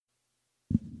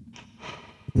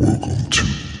Welcome to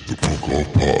the Punk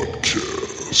Off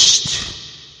Podcast.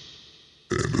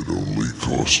 And it only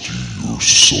cost you your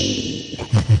soul.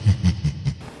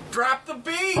 Drop the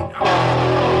beat!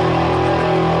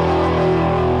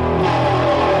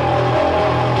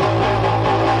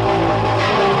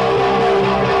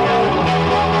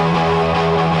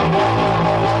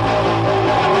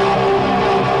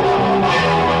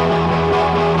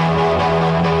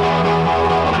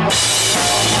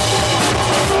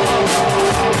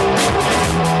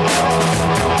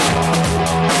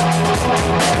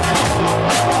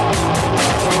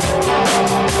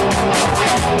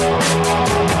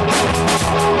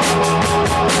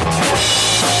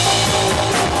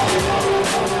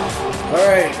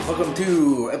 Welcome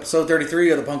to episode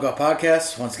 33 of the Punk Off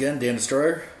Podcast. Once again, Dan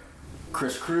Destroyer.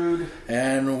 Chris Crude.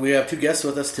 And we have two guests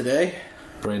with us today.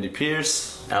 Brandy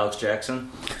Pierce. Alex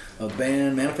Jackson. Of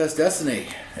band Manifest Destiny.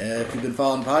 If you've been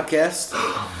following the podcast,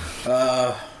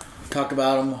 talked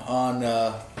about them on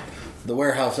the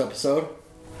Warehouse episode.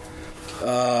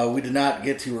 We did not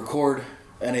get to record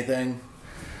anything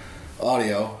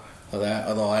audio of that,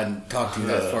 although I hadn't talked to you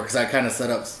guys before, because I kind of set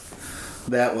up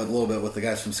that with a little bit with the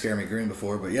guys from Scare Me Green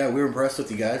before. But yeah, we were impressed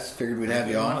with you guys. Figured we'd have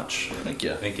you on. Much. Thank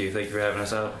you. Thank you for having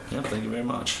us out. Yep, thank you very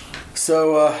much.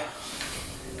 So,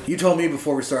 you told me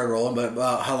before we started rolling,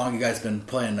 but how long you guys been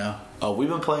playing now? We've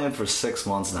been playing for 6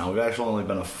 months now. We've actually only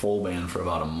been a full band for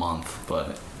about a month,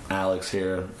 but Alex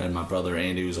here and my brother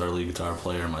Andy, who's our lead guitar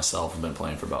player, and myself have been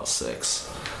playing for about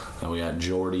 6. And we got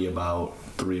Jordy about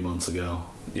 3 months ago.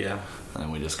 Yeah.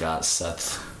 And we just got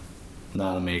Seth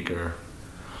Nonamaker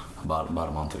about a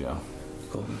month ago.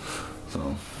 Cool.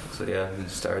 So yeah, we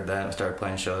started that. We started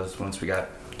playing shows once we got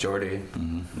Jordy,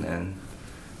 and then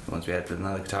once we had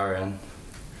another guitar in,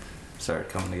 started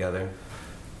coming together.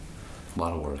 A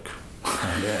lot of work.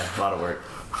 Yeah, a lot of work.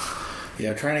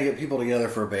 Yeah, trying to get people together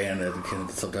for a band that can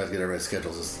sometimes get everybody's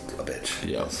schedules is a bitch.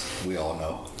 Yes. We all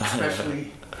know.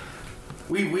 Especially,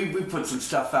 we put some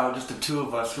stuff out, just the two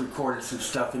of us recorded some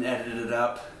stuff and edited it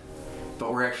up.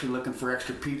 But we're actually looking for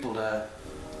extra people to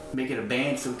make it a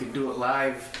band so we can do it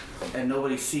live. And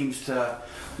nobody seems to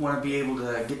want to be able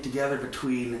to get together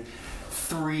between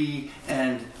 3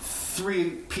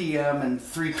 p.m. and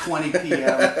 3:20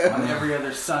 p.m. on every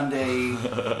other Sunday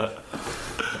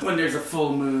when there's a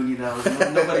full moon, you know.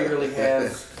 Nobody really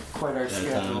has quite our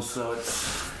schedule, so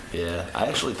it's... Yeah, I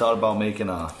actually thought about making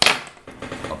a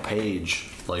page,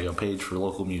 like a page for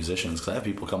local musicians, because I have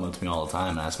people come up to me all the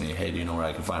time and ask me, hey, do you know where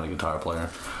I can find a guitar player?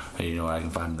 Hey, do you know where I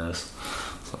can find this?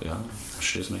 So yeah, I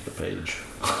should just make a page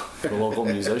for local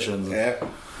musicians. Yeah.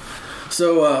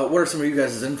 So, what are some of you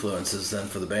guys' influences then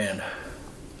for the band?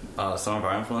 Some of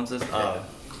our influences.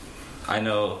 I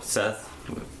know Seth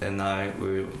and I.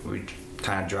 We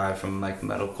kind of drive from like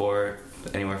metalcore,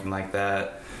 anywhere from like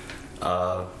that.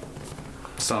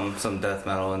 Some death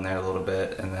metal in there a little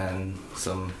bit, and then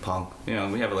some punk. You know,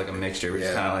 we have like a mixture. We're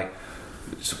just kind of like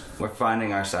we're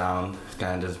finding our sound,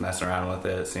 kind of just messing around with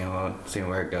it, seeing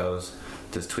where it goes,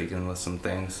 just tweaking with some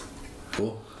things.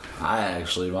 Cool. I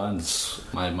actually,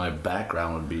 my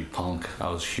background would be punk. I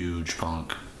was huge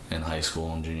punk in high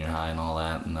school and junior high and all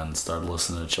that, and then started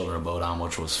listening to Children of Bodom,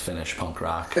 which was Finnish punk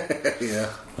rock. Yeah.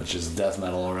 Which is death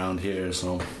metal around here,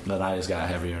 so then I just got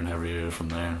heavier and heavier from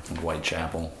there. Like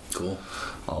Whitechapel. Cool.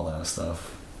 All that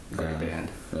stuff. Great band.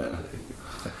 Yeah.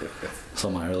 So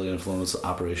my early influence,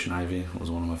 Operation Ivy, was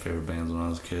one of my favorite bands when I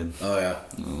was a kid. Oh, yeah.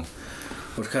 Mm.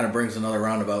 Which kind of brings another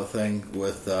roundabout thing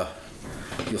with,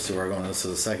 you'll see where I'm going with this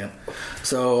in a second.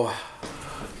 So,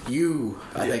 you,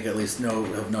 I think at least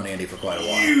have known Andy for quite a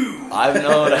while.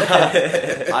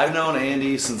 I've known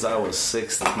Andy since I was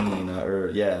 16,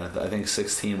 I think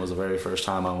 16 was the very first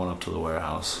time I went up to the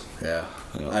Warehouse. Yeah.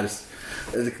 Yeah.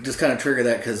 It just kind of triggered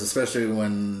that because especially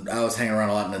when I was hanging around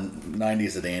a lot in the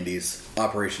 90s at Andy's,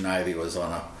 Operation Ivy was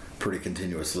on a pretty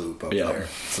continuous loop up there.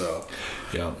 So,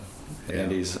 yeah.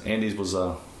 Andy's was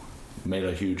made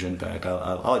a huge impact.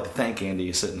 I like to thank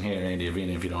Andy sitting here. Andy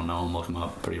Avina, if you don't know him, look him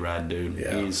up. Pretty rad dude.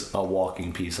 Yeah. He's a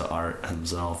walking piece of art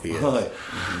himself. He is.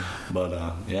 But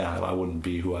I wouldn't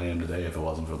be who I am today if it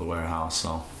wasn't for the Warehouse.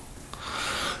 So.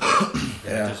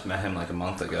 Yeah. I just met him like a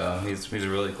month ago. He's a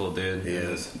really cool dude. He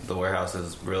is. The Warehouse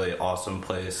is a really awesome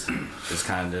place. It's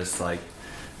kind of just like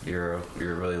your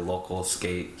really local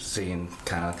skate scene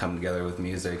kind of come together with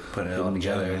music, putting it all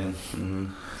together. Mm-hmm.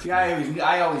 See,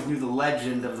 I always knew the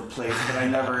legend of the place, but I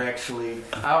never actually...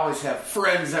 I always have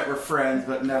friends that were friends,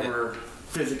 but never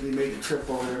physically made the trip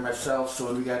over there myself. So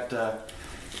when we got to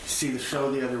see the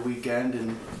show the other weekend,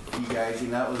 and you guys,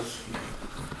 that was...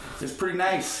 It's pretty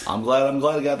nice. I'm glad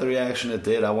it got the reaction it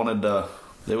did. I wanted to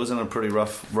it was in a pretty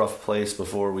rough place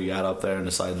before we got up there and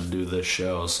decided to do this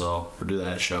show. Or do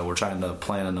that show. We're trying to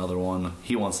plan another one.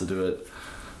 He wants to do it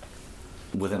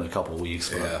within a couple weeks.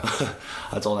 But Yeah.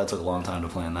 I told him that took a long time to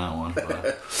plan that one.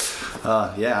 But,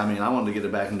 I mean, I wanted to get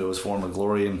it back into its form of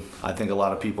glory, and I think a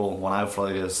lot of people, when I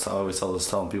always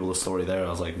telling people the story there, I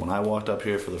was like, when I walked up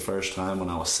here for the first time when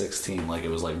I was 16, like, it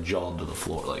was like jawed to the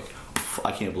floor. Like,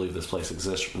 I can't believe this place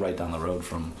exists right down the road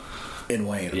from... In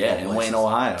Wayne. Yeah, in Wayne,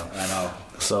 Ohio. I know.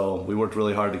 So we worked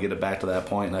really hard to get it back to that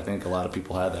point, and I think a lot of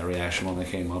people had that reaction when they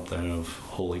came up there of,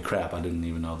 holy crap, I didn't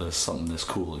even know something this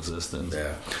cool existed.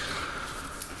 Yeah.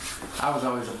 I was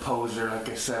always a poser, like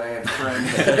I said. I had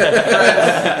friends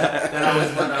that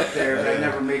always went up there, but I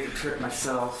never made the trip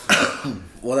myself.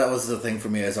 Well, that was the thing for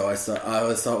me. I always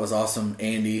thought it was awesome.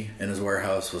 Andy and his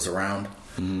warehouse was around.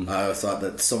 Mm-hmm. I always thought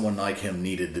that someone like him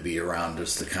needed to be around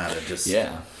just to kind of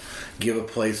give a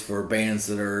place for bands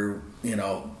that are,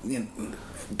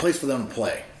 a place for them to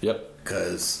play. Yep.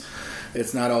 Because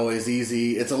it's not always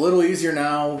easy. It's a little easier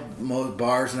now. Most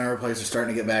bars and every place are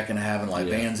starting to get back into having live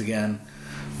bands again.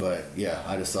 But yeah,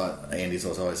 I just thought Andy's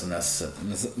was always a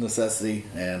necessity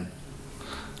and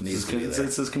needs to be there.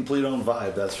 It's his complete own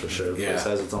vibe, that's for sure. The place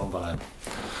has its own vibe.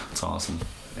 It's awesome.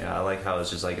 Yeah, I like how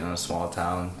it's just like in a small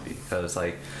town, because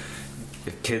like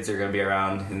if kids are gonna be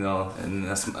around, in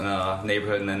this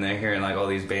neighborhood, and then they're hearing like all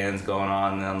these bands going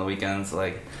on the weekends,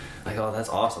 like oh, that's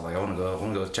awesome. Like I want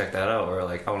to go check that out, or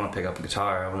like I want to pick up a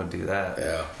guitar, I want to do that.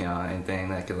 Yeah. Anything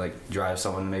that could like drive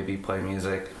someone to maybe play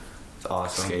music. It's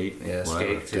awesome. Skate. Yeah,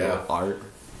 whatever. skate too. Yeah. Art.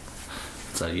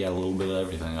 It's like, a little bit of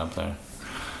everything up there.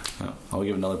 I'll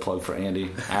give another plug for Andy.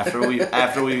 After we get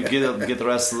the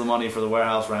rest of the money for the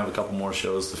warehouse, we're gonna have a couple more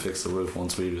shows to fix the roof.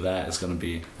 Once we do that, it's gonna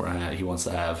be he wants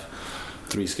to have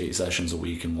 3 skate sessions a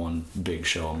week and 1 big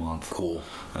show a month. Cool.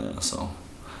 So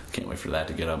can't wait for that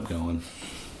to get up going.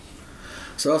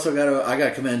 So also I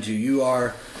gotta commend you. You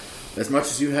are, as much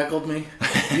as you heckled me,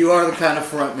 you are the kind of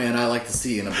front man I like to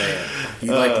see in a band.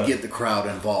 You like to get the crowd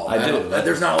involved. I do.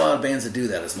 There's not a lot of bands that do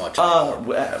that as much anymore.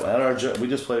 We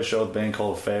just played a show with a band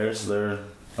called Affairs. They're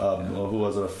who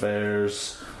was it?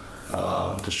 Affairs,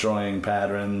 Destroying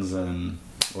Patterns, and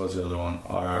what was the other one?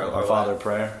 Our Father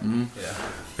Prayer. Mm-hmm.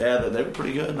 Yeah, they were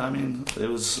pretty good. I mean, it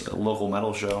was a local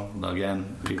metal show.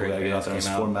 Again, people gotta get out there and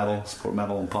support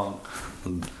metal and punk.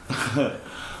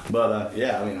 But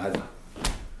I mean,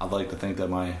 I'd like to think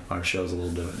that our show's a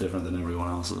little different than everyone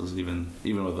else's. Even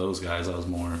with those guys, I was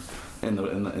more in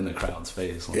the crowd's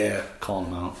face, calling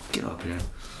them out, get up here.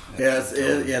 Yeah,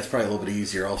 it's probably a little bit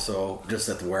easier also just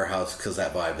at the warehouse because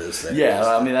that vibe is there.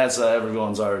 Yeah, I mean that's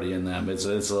everyone's already in that.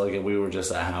 It's like if we were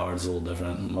just at Howard's, a little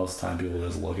different. Most of the time, people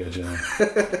just look at you.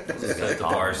 It's like the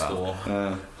bar stool,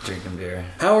 drinking beer.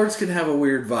 Howard's can have a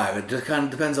weird vibe. It just kind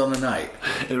of depends on the night.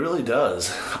 It really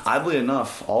does. Oddly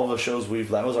enough, all of the shows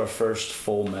that was our first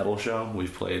full metal show.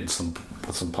 We've played with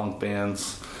some punk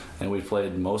bands. And we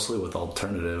played mostly with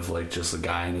alternative, like just a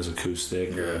guy and his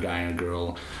acoustic or a guy and a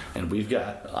girl. And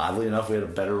oddly enough, we had a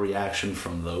better reaction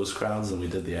from those crowds than we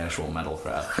did the actual metal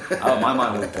crowd. My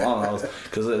mind was blown.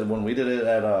 Because when we did it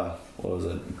at,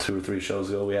 2 or 3 shows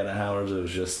ago we had at Howard's, it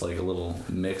was just like a little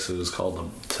mix. It was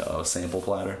called the Sample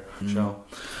Platter show.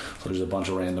 So there's a bunch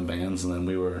of random bands, and then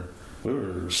we were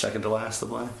second to last to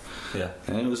play. Yeah.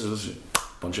 And it was just a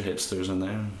bunch of hipsters in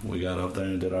there. We got up there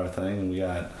and did our thing,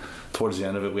 and towards the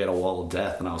end of it, we had a wall of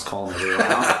death, and I was calling everyone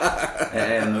out.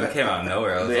 And it came out of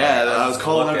nowhere. I was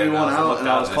calling everyone out, and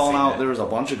I was calling out. There was a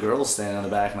bunch of girls standing in the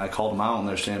back, and I called them out, and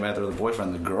they're standing back there with their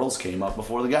boyfriend. The girls came up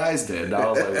before the guys did. And I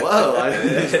was like, whoa, I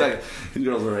didn't expect these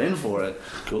girls were in for it.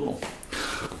 Cool.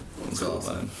 That's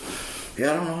awesome.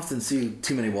 Yeah, I don't often see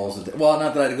too many walls of death. Well,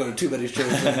 not that I go to too many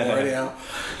shows anymore. Anyhow,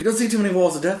 you don't see too many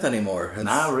walls of death anymore.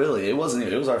 Not really. It wasn't.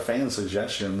 It was our fan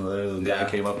suggestion. The guy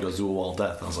came up and goes, "Do a wall of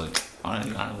death." I was like, "All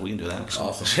right, we can do that."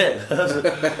 Awesome. Shit.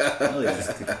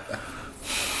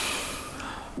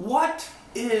 What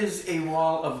is a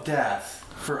wall of death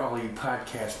for all you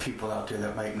podcast people out there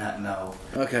that might not know?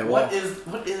 Okay, well,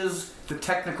 what is the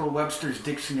technical Webster's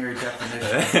Dictionary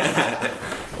definition?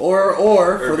 or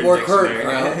for the more current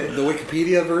crowd, the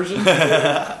Wikipedia version.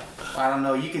 I don't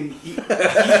know. You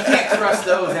can't trust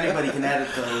those. Anybody can edit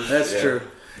those. That's true.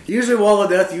 Usually, wall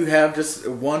of death, you have just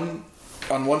on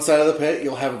one side of the pit.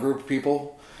 You'll have a group of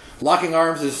people. Locking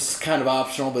arms is kind of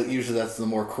optional, but usually that's the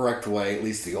more correct way, at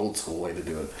least the old school way to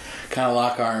do it. Kind of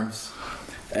lock arms.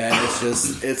 And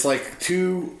it's like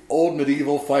 2 old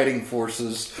medieval fighting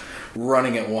forces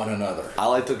running at one another. I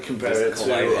like to compare it to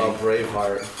colliding.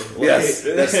 Braveheart. Yes.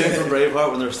 That scene from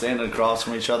Braveheart when they're standing across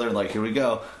from each other, and like, here we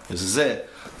go, this is it,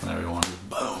 and everyone just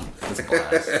boom, it's a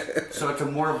glass. So it's a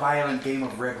more violent game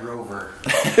of Red Rover.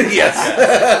 Yes.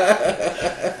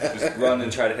 Just run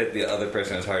and try to hit the other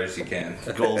person as hard as you can.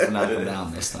 The goal is to knock them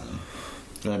down this time,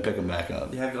 and then pick them back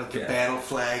up. You have like your Yeah. battle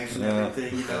flags and Yeah.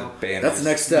 everything, you know. Banners. That's the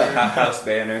next step. House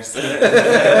banners.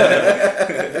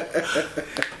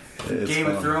 It's Game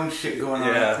fun. of Thrones shit going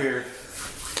on Yeah. up here.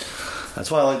 That's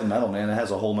why I like the metal, man. It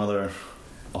has a whole nother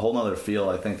feel.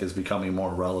 I think is becoming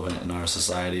more relevant in our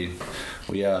society.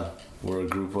 We're a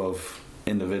group of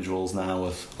individuals now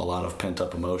with a lot of pent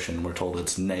up emotion. We're told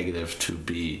it's negative to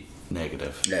be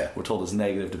negative. Yeah. We're told it's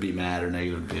negative to be mad or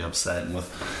negative to be upset. And with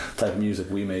the type of music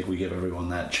we make, we give everyone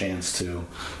that chance to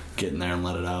get in there and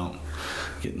let it out,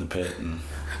 get in the pit. And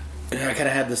Yeah, I kind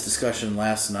of had this discussion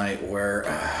last night where,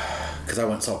 because I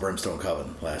went and saw Brimstone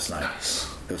Coven last night.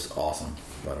 It was awesome,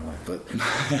 by the way, but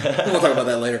we'll talk about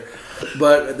that later.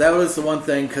 But that was the one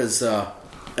thing, because at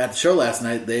the show last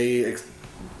night, they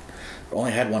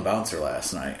only had one bouncer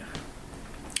last night.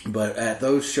 But at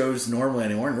those shows normally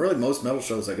anymore, and really most metal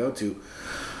shows I go to,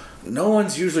 no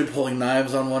one's usually pulling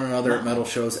knives on one another at metal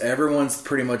shows. Everyone's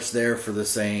pretty much there for the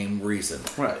same reason.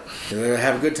 right. They're there to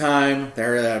have a good time,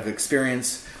 they're there to have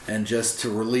experience, and just to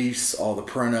release all the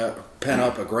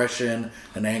pent-up aggression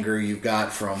and anger you've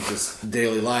got from just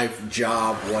daily life,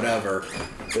 job, whatever.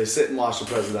 They sit and watch the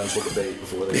presidential debate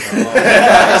before they come on.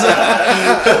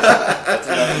 That's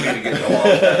enough for me to get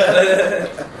involved.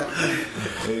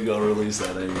 There you go, release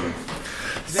that anger. Do you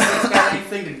think it's got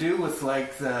anything to do with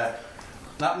like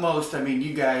not most, I mean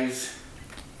you guys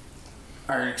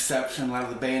are an exception, a lot of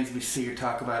the bands we see or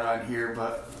talk about on here,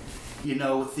 but you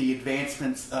know, with the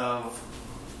advancements of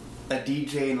a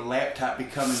DJ and a laptop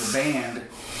becoming a band,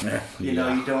 Yeah. you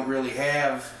know, you don't really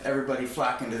have everybody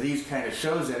flocking to these kind of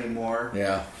shows anymore.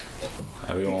 Yeah.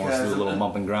 Everyone wants to do a little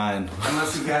bump and grind.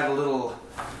 Unless you got a little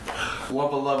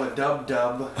wubba lubba dub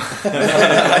dub,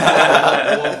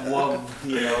 wub wub,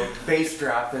 you know, bass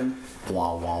dropping.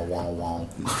 Wah, wah, wah, wah.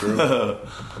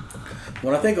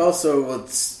 Well, I think also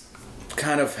what's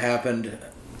kind of happened,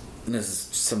 and this is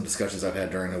some discussions I've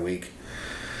had during the week,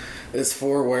 is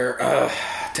for where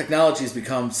technology has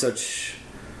become such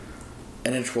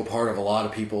an integral part of a lot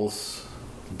of people's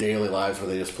daily lives where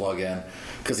they just plug in.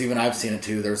 Because even I've seen it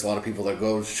too. There's a lot of people that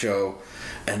go to the show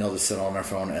and they'll just sit on their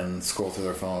phone and scroll through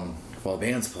their phone while the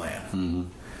band's playing. Mm-hmm.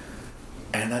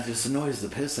 And that just annoys the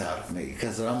piss out of me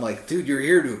because I'm like, dude, you're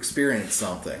here to experience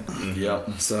something.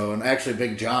 Yep. So, and actually,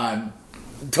 Big John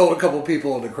told a couple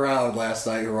people in the crowd last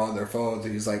night who were on their phones,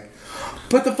 and he's like,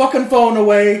 put the fucking phone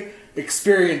away,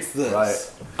 experience this. Right.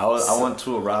 I went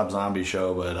to a Rob Zombie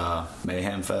show at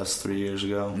Mayhem Fest 3 years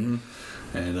ago,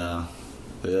 and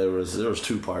there was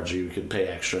 2 parts. You could pay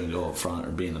extra and go up front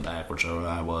or be in the back, whichever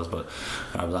I was. But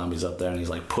Rob Zombie's up there, and he's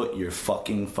like, "Put your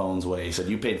fucking phones away." He said,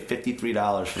 "You paid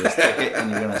 $53 for this ticket,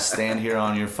 and you're gonna stand here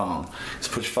on your phone.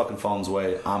 Just put your fucking phones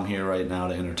away. I'm here right now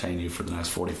to entertain you for the next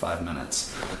 45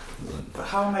 minutes." But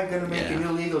how am I going to make Yeah. an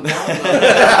illegal download?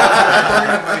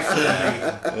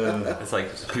 It's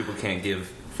like people can't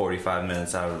give 45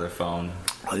 minutes out of their phone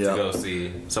to Yeah. go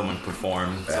see someone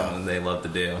perform something they love to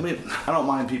do. I mean, I don't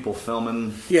mind people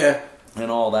filming Yeah. and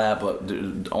all that, but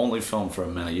dude, only film for a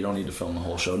minute. You don't need to film the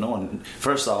whole show. No one.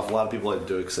 First off, a lot of people like to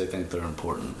do it because they think they're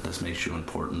important. This makes you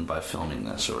important by filming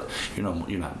this, or you're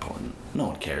not important. No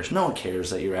one cares. No one cares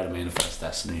that you're at a Manifest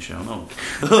Destiny show. No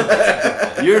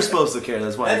one. You're supposed to care.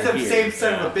 That's why That's you're the here. same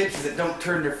son of a bitches that don't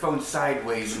turn their phone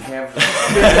sideways and have them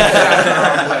the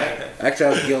wrong way. Actually, I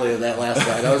was guilty of that last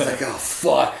night. I was like, oh,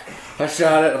 fuck. I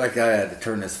shot it. Like, I had to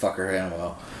turn this fucker hand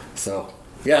well. So,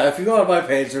 yeah, if you go on my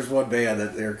page, there's one band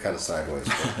that they're kind of sideways.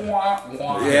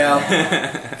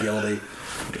 Yeah. Guilty.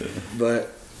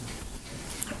 But,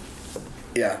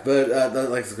 yeah, but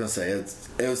like I was going to say,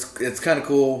 it's kind of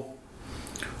cool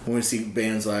when we see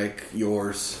bands like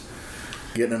yours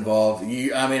getting involved. And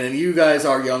you guys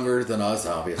are younger than us,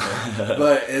 obviously.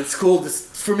 But it's cool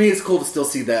for me, it's cool to still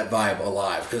see that vibe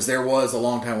alive. Because there was a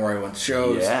long time where I went to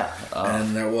shows. Yeah.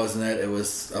 And there wasn't it. It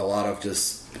was a lot of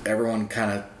just everyone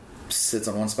kind of sits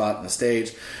on one spot on the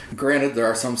stage. Granted, there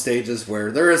are some stages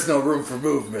where there is no room for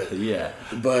movement. Yeah.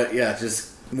 But yeah, just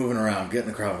moving around, getting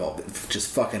the crowd involved, just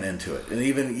fucking into it. And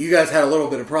even you guys had a little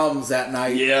bit of problems that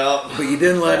night. Yeah. But you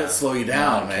didn't let it slow you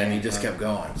down, man. You just kept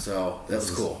going. So that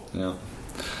was cool. Yeah.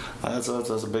 That's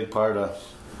a big part of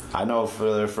I know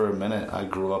for a minute, I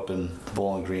grew up in the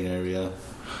Bowling Green area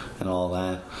and all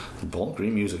that. The Bowling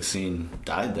Green music scene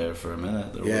died there for a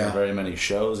minute. There weren't very many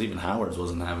shows. Even Howard's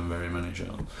wasn't having very many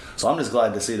shows. So I'm just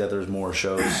glad to see that there's more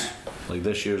shows. Like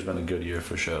this year's been a good year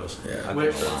for shows. Yeah. I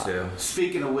think so too.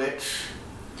 Speaking of which,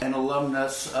 an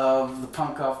alumnus of the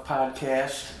Punk Off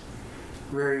podcast,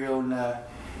 very own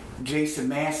Jason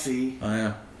Massey. Oh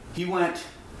yeah.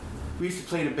 We used to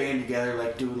play in a band together,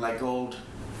 like doing like old,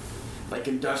 like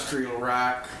industrial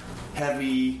rock,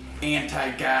 heavy,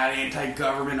 anti-God,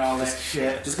 anti-government, all that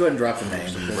shit. Just go ahead and drop the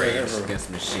name. Rage Against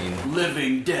the Machine.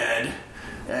 Living Dead.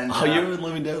 And, Oh, you were in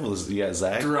Living Dead? Yeah,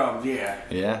 Zach? Drums, yeah.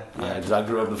 Yeah? I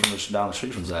grew up down the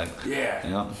street from Zach. Yeah.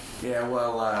 Yeah. Yeah,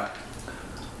 well,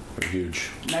 They're huge.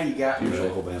 now you got Huge me.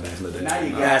 local band back in the day. Now you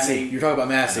got Massey. me. You're talking about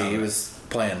Massey. He was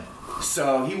playing.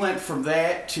 So he went from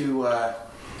that to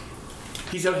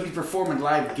he's performing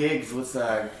live gigs with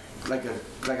like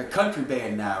a country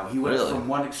band now. He went Really? from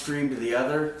one extreme to the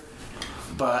other,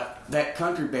 but that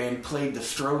country band played the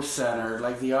Stroh Center,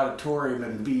 like the auditorium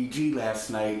in BG last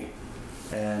night,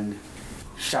 and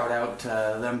shout out to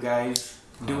them guys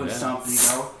doing something, you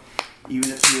know.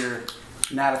 Even if you're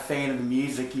not a fan of the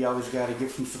music, you always got to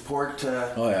give some support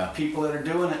to people that are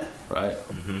doing it. Right.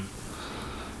 Mm-hmm.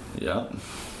 Yeah.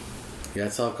 Yeah, I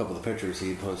saw a couple of the pictures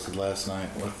he posted last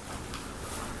night with.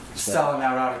 Selling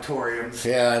out auditoriums.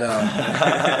 Yeah, I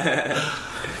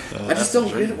know. I just don't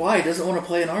get why he doesn't want to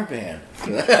play in our band.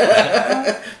 Nah,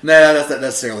 that's not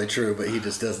necessarily true, but he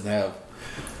just doesn't have.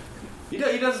 He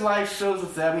does live shows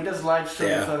with them. He does live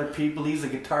shows with other people. He's a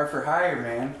guitar for hire,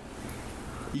 man.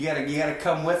 You gotta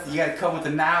come with the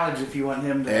knowledge if you want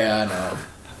him to. Yeah,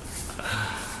 I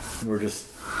know. We're just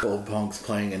old punks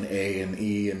playing an A and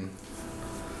E and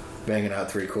banging out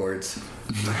 3 chords.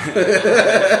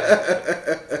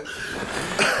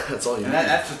 That's all you need.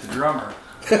 That's just the drummer.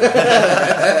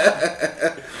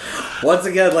 Once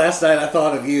again, last night I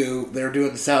thought of you. They were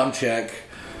doing the sound check,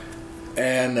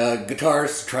 and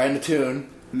guitars trying to tune.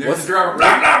 And there's the drummer.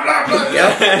 Blah, blah, blah, blah.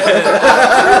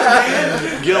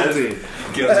 Guilty.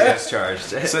 Guilty as charged.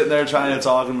 Sitting there trying to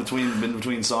talk in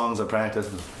between songs I practice.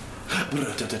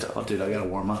 Oh, dude, I gotta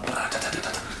warm up.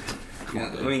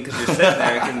 I mean, because you're sitting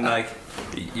there, you can like,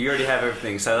 you already have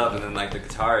everything set up, and then like the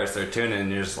guitarists are tuning,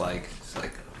 and you're just like.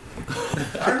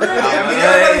 Everybody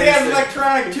has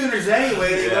electronic tuners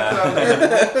anyway. They look on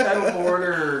their pedal board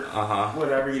or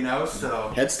whatever, you know.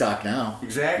 So Headstock now.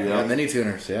 exactly, Yeah, mini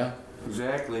tuners. Yeah,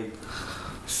 exactly.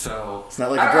 So it's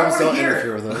not like the drums don't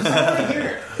interfere with those. I want to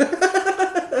hear it.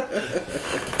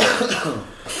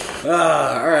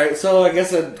 All right, so I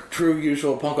guess a true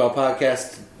usual Punk Out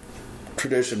podcast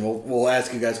tradition. We'll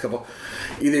ask you guys a couple.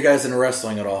 Either you guys into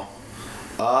wrestling at all?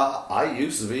 I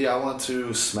used to be. I went to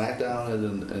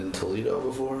SmackDown in Toledo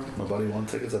before. My buddy won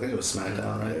tickets. I think it was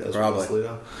SmackDown, right? That was Probably.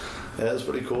 Toledo. Yeah, it was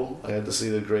pretty cool. I got to see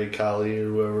the Great Khali or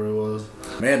whoever it was.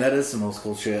 Man, that is some old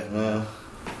school shit. Yeah,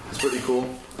 it's pretty cool.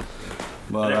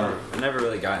 But I never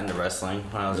really got into wrestling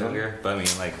when I was younger, but I mean,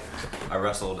 like, I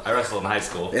wrestled in high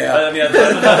school. Yeah. I mean,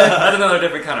 that's another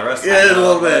different kind of wrestling. Yeah, a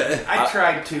little bit. I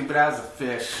tried to, but I was a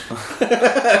fish.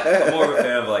 I'm more of a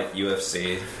fan of like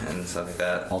UFC and stuff like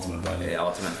that. Ultimate Fighting. Yeah,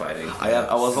 Ultimate Fighting.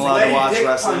 I wasn't allowed to watch Dick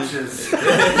wrestling. punches.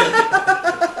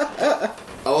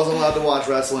 I wasn't allowed to watch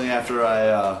wrestling after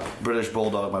I British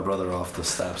Bulldog my brother off the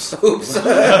steps. Oops. They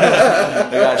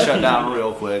got shut down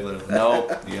real quick.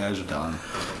 Nope, you guys are done.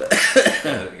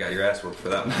 You got your ass whooped for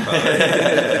that one.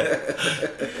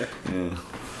 Yeah.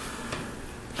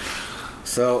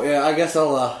 So yeah, I guess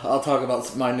I'll talk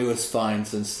about my newest find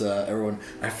since everyone.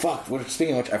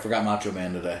 Speaking of which, I forgot Macho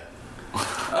Man today.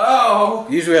 Oh,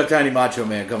 Usually we have Tiny Macho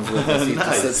Man comes with us. He Nice.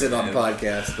 just sits in on the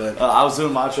podcast, but I was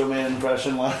doing Macho Man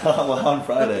impression on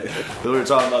Friday. We were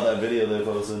talking about that video they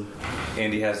posted.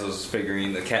 Andy has those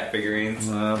figurines, the cat figurines.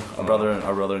 Our brother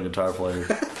and guitar player.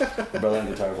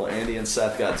 Andy and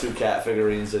Seth got 2 cat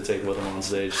figurines they take with them on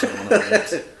stage.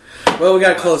 well, we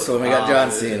got close to him. We got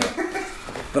John Cena,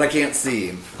 but I can't see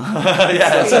him. Yeah,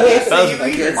 I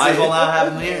can't might as see well him. not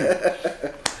have him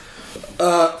here.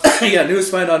 Yeah,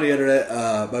 newest find on the internet.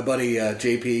 My buddy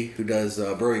JP, who does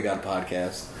Bro You Got a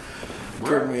podcast,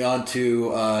 turned me on to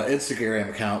Instagram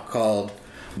account called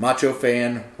Macho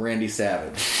Fan Randy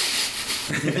Savage.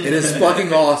 It is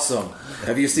fucking awesome.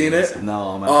 Have you seen it?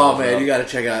 No, man. Oh man, you got to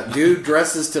check it out. Dude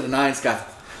dresses to the nines,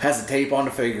 has the tape on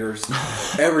the figures,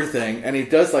 everything, and he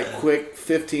does like quick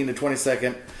 15 to 20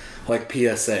 second like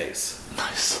PSAs.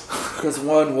 Nice. Because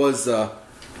one was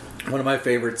one of my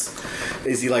favorites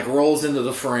is he like rolls into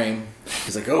the frame.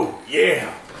 He's like, "Oh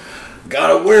yeah,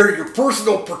 gotta wear your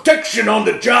personal protection on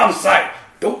the job site.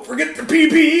 don't forget the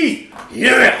PPE.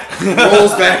 Yeah,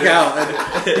 rolls back out.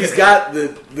 And he's got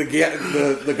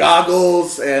the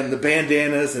goggles and the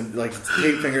bandanas and like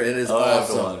tape finger. It is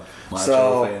awesome.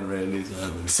 Macho fan Randy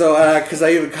Savage. So, because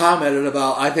I even commented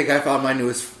about, I think I found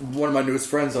one of my newest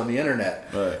friends on the internet,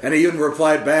 Right. and he even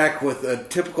replied back with a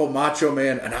typical Macho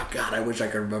Man. And God, I wish I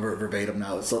could remember it verbatim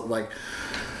now. It's something like,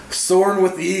 soaring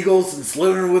with the eagles and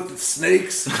slithering with the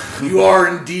snakes, you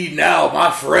are indeed now my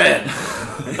friend.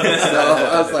 So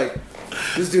I was like,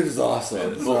 this dude is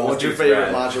awesome. Well, what's your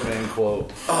favorite Macho Man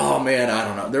quote? Oh man, I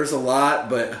don't know. There's a lot,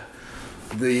 but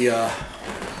the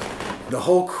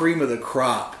whole cream of the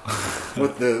crop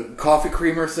with the coffee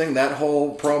creamer thing, that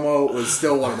whole promo was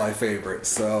still one of my favorites.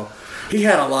 So he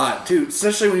had a lot too,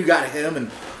 especially when you got him and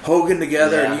Hogan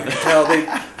together, and you can tell they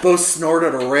both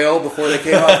snorted a rail before they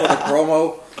came out with a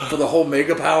promo for the whole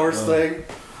Mega Powers thing.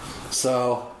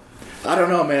 So I don't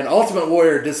know, man. Ultimate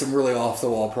Warrior did some really off the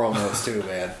wall promos too,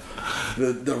 man.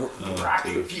 The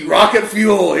rocket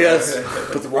fuel, yes.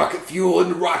 Put the rocket fuel in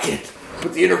the rocket.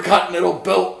 Put the Intercontinental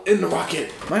Belt in the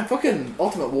rocket. My fucking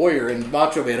Ultimate Warrior and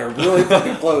Macho Man are really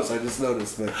fucking close. I just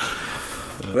noticed,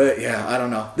 but yeah, I don't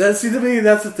know. To me,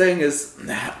 that's the thing is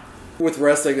with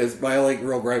wrestling. Is my only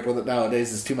real gripe with it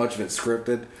nowadays is too much of it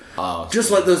scripted.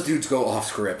 Just let those dudes go off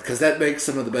script because that makes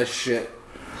some of the best shit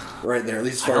right there. At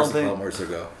least as far as the promos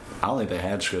go. I don't think they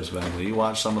had scripts back then. You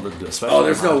watch some of the, especially.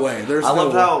 There's no way. I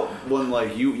love how when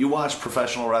like you watch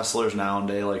professional wrestlers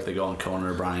nowadays, like they go on Conan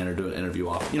O'Brien or do an interview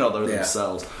off. They're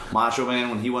themselves. Macho Man,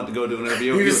 when he went to go do an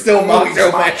interview, he was still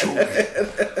Macho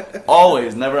Man.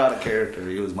 Always, never out of character.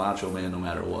 He was Macho Man no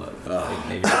matter what.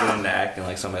 Maybe going to acting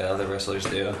like some of the other wrestlers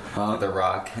do, like The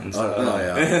Rock and stuff.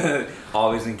 Yeah.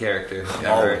 Always in character.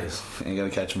 Always. Ain't gonna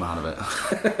catch him out of it.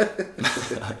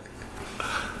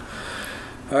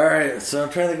 All right, so I'm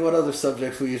trying to think what other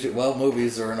subjects we usually... Well,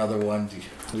 movies are another one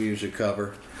we usually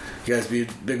cover. You guys be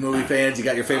big movie fans? You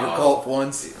got your favorite cult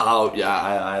ones? Oh, yeah,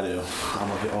 I do. I'm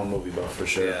a movie buff for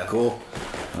sure. Yeah. Cool.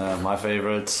 My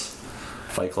favorites,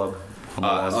 Fight Club.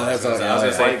 I was going to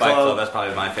say Fight Fight Club. Club. That's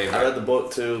probably my favorite. I read the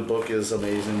book, too. The book is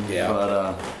amazing. Yeah.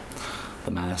 But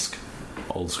The Mask,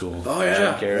 old school. Oh, yeah.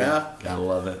 Jim Carrey. Yeah. Gotta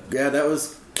love it. Yeah, that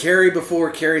was... Carrie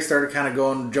before Carrie started kind of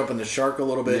jumping the shark a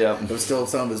little bit. Yep. It was still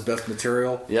some of his best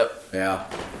material. Yep. Yeah.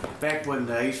 Back when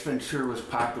Ace Ventura was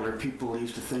popular, people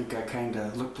used to think I kind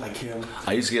of looked like him.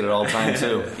 I used to get it all the time,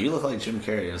 too. You look like Jim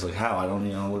Carrey. I was like, how? I don't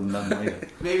even know nothing like it.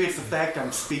 Maybe it's the fact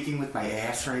I'm speaking with my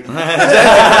ass right now.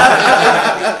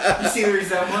 You see the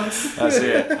resemblance? I see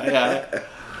it. I got it.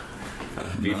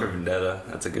 V for Vendetta.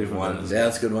 That's a good one. Yeah,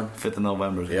 that's a good one. 5th of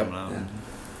November is coming out.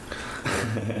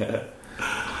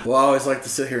 Well, I always like to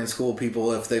sit here and school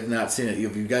people if they've not seen it.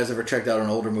 Have you guys ever checked out an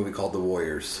older movie called The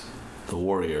Warriors? The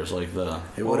Warriors, like the...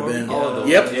 It would have been...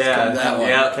 Yeah. that one.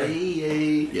 Yeah.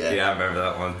 Yeah. I remember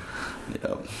that one.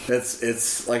 Yep.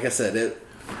 It's like I said,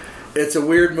 it's a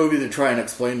weird movie to try and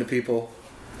explain to people.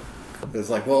 It's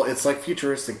like, well, it's like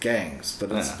futuristic gangs,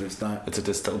 but it's not. It's a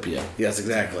dystopia. Yes,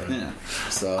 exactly. Yeah.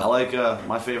 So I like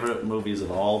my favorite movies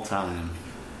of all time,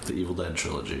 the Evil Dead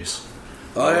trilogies.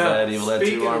 Oh, yeah. Evil Dead, Evil Dead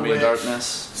 2, Army of Darkness.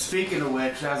 Speaking of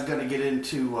which, I was going to get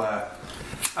into... I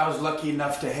was lucky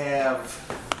enough to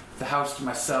have the house to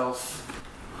myself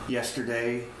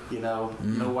yesterday. No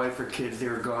wife or kids. They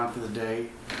were gone for the day.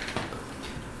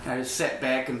 And I just sat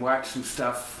back and watched some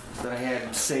stuff that I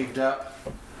had saved up.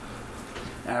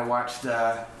 And I watched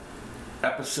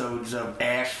episodes of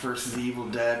Ash vs. the Evil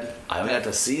Dead. I haven't got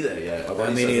to see that yet.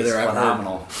 Me neither. It's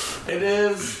phenomenal. It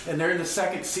is, and they're in the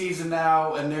second season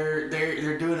now, and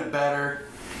they're doing it better.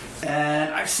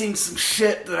 And I've seen some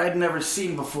shit that I'd never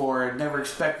seen before, I'd never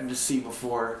expected to see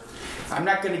before. I'm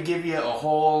not going to give you a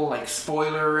whole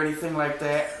spoiler or anything like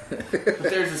that, but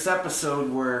there's this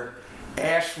episode where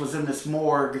Ash was in this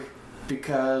morgue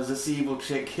because this evil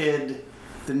chick hid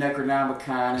the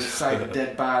Necronomicon inside a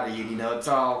dead body. It's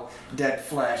all dead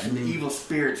flesh, and the evil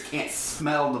spirits can't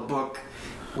smell the book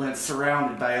when it's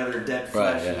surrounded by other dead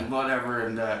flesh and whatever.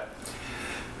 And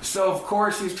so, of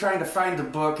course, he's trying to find the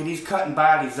book, and he's cutting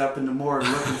bodies up in the morgue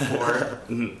looking for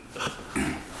it.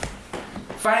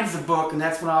 Finds the book, and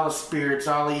that's when all the spirits,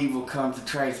 all the evil comes to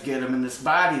try to get him. And this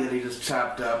body that he just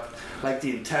chopped up, like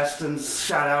the intestines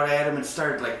shot out at him and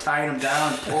started tying him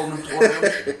down and pulling him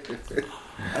toward him.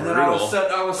 And then all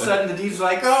of a sudden, the dude's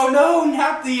like, "Oh no,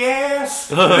 not the ass!"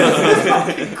 This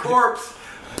fucking corpse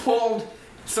pulled.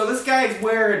 So this guy's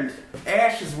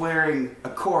Ash is wearing a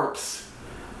corpse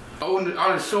on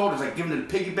his shoulders, giving it a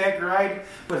piggyback ride,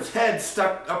 but his head's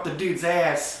stuck up the dude's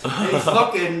ass, and he's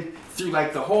looking through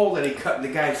the hole that he cut in the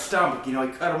guy's stomach. He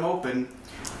cut him open.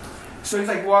 So he's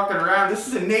walking around. This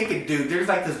is a naked dude. There's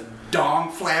this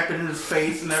dong flapping in his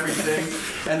face and everything.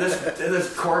 And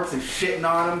this corpse is shitting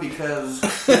on him because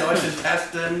it's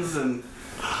intestines and.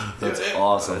 That's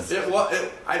awesome.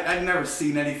 I'd never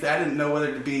seen anything. I didn't know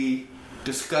whether to be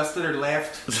disgusted or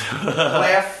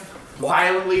laugh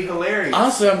violently hilarious.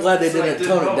 Honestly, I'm glad they So I didn't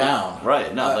didn't tone know. it down.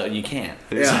 Right? No, you can't.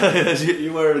 Yeah.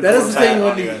 you were. That is the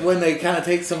thing when they kind of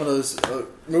take some of those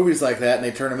movies like that and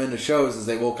they turn them into shows, is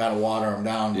they will kind of water them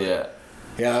down. But Yeah.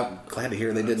 yeah, I'm glad to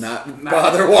hear they did not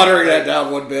bother watering that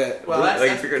down one bit. Well, that's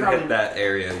if you're gonna probably, hit that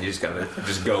area, you just gotta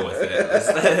just go with it.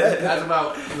 that's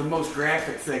about the most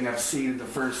graphic thing I've seen in the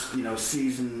first,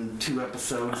 season 2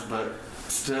 episodes. But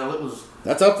still, it was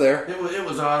That's up there. it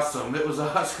was awesome. It was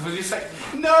awesome. It was just like,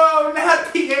 no,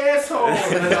 not the asshole.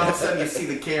 And then all of a sudden, you see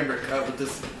the camera cut with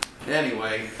this.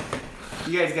 Anyway,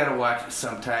 you guys gotta watch it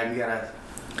sometime. You gotta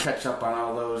catch up on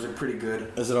all those. They're pretty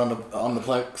good. Is it on the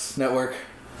Plex network?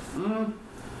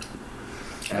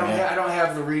 I don't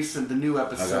have the new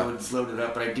episodes loaded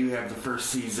up, but I do have the first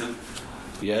season.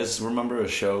 You guys remember a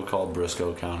show called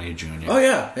Briscoe County Jr.? Oh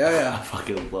yeah, I yeah.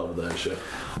 fucking love that show.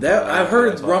 That I've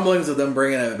heard that's awesome. rumblings of them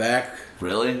bringing it back.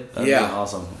 Really? That'd Yeah. be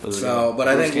awesome. Was it So, but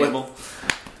I Bruce think Campbell?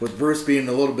 with Bruce being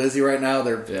a little busy right now,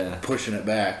 they're Yeah. pushing it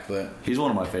back. But He's one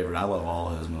of my favorite. I love all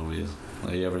his movies.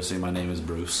 Like, you ever see My Name is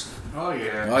Bruce? Oh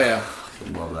yeah. oh yeah, I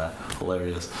love that.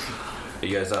 Hilarious. Are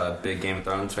you guys big Game of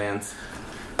Thrones fans?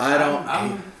 I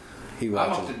don't. he I'm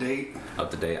watches. up to date.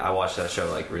 Up to date. I watch that show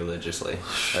like religiously.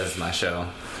 That's my show.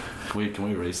 Can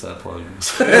we erase that plug?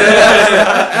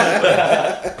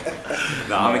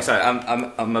 No, I'm excited.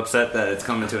 I'm upset that it's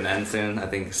coming to an end soon. I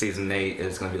think season 8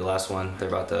 is going to be the last one.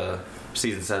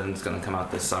 Season 7 is going to come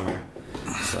out this summer.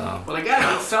 So Well, they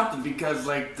gotta do something because,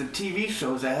 like, the TV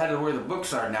shows ahead of where the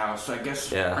books are now. So I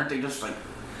guess Yeah. aren't they just like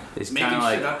it's making kind of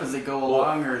shit like up as they go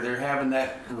along, or they're having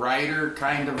that writer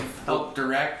kind of help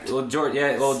direct? George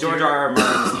R. R.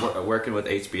 Martin's working with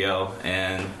HBO,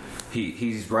 and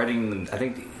he's writing. I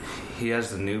think he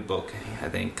has the new book. I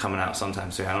think coming out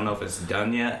sometime soon. I don't know if it's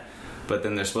done yet, but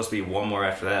then there's supposed to be one more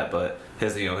after that. But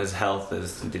his health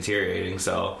is deteriorating,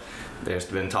 so there's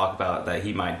been talk about that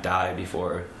he might die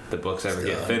before the books ever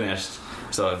get finished.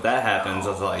 So if that happens,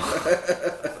 I was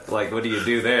like, what do you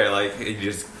do there? Like, you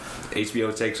just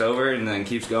HBO takes over and then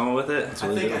keeps going with it. That's I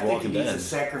what they think did with Walking he needs Dead. to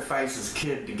sacrifice his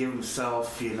kid to give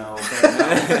himself,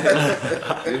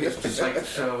 that it's just like the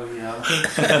show,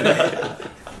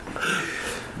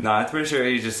 No, I'm pretty sure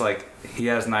he's just like he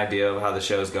has an idea of how the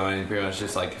show's going. And pretty much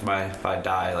just like if I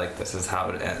die, like this is how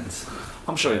it ends.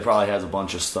 I'm sure he probably has a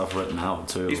bunch of stuff written out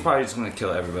too. He's probably just gonna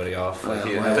kill everybody off. Like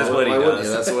Yeah, that's what he why wouldn't does.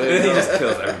 you? That's the way it he goes. just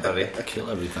kills everybody. Kill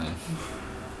everything.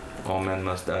 All men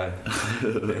must die.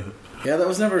 Yeah, that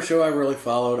was never a show I really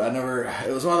followed.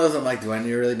 It was one of those I'm like, do I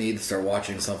really need to start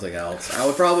watching something else? I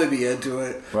would probably be into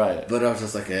it. Right. But I was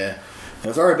just like, eh. It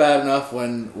was already bad enough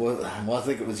when, I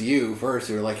think it was you first,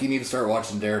 you were like, you need to start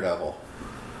watching Daredevil.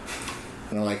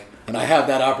 And I'm like, and I have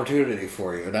that opportunity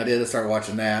for you. And I did start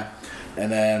watching that.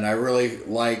 And then I really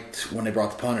liked when they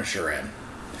brought the Punisher in.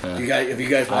 Yeah. If you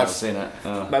guys I haven't watched, seen it.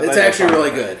 it's actually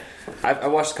really good. I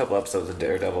watched a couple episodes of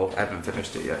Daredevil. I haven't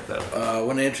finished it yet though.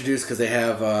 When they introduced, because they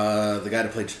have the guy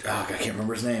that played, I can't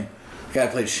remember his name. The guy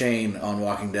that played Shane on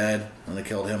Walking Dead when they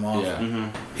killed him off.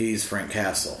 Yeah. He's Frank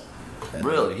Castle. And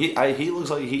Really? He looks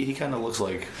like he kind of looks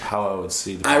like how I would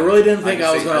see. I really didn't think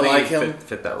I was going to like he him.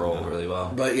 Fit that role really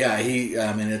well. But yeah,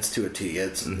 it's to a T.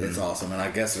 It's awesome. And I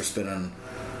guess they're spinning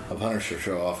a Punisher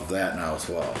show off of that now as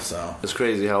well. So It's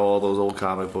crazy how all those old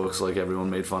comic books, like everyone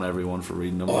made fun of everyone for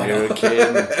reading them Oh, when I you were know. a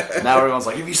kid. Now everyone's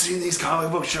like, "Have you seen these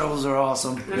comic book shows? They're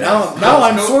awesome." now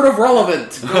I'm sort of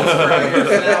relevant. Ghost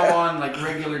Rider's now on, like,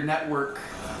 regular network.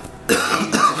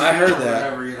 I heard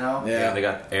that. Whatever, Yeah, Yeah. they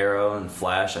got Arrow and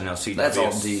Flash. I know CW. That's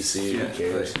all DC. Yeah, Who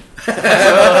cares?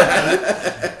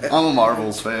 I'm a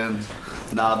Marvels fan.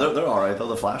 Nah, they're all right though.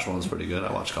 The Flash one's pretty good.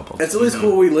 I watched a couple. It's at least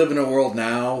cool we live in a world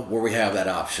now where we have that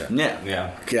option. Yeah.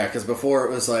 Yeah. Yeah, because before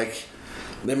it was like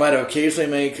they might have occasionally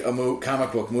make a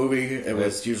comic book movie. It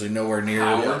was usually nowhere near.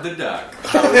 Howard the Duck.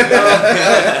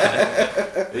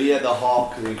 Yeah, the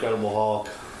Hulk, the Incredible Hulk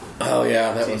Oh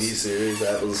yeah, that TV was series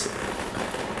that was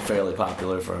fairly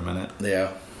popular for a minute.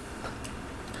 yeah.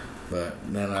 But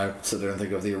then I sit there and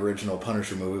think of the original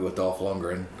Punisher movie with Dolph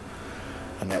Lundgren,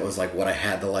 and that was like what I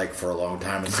had to like for a long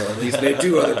time. And so at least made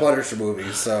 2 other Punisher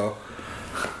movies. So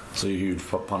So you're a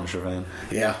huge Punisher fan.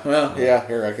 yeah, well yeah.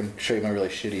 Here I can show you my really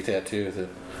shitty tattoo.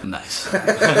 Nice.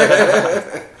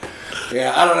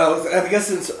 Yeah, I don't know. I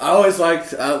guess I always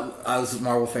liked. I was a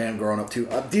Marvel fan growing up too.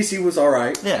 DC was all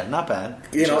right. Yeah, not bad.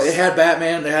 You know, it had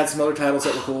Batman. They had some other titles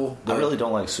that were cool. I really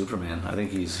don't like Superman. I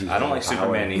think he's I don't like overpowered.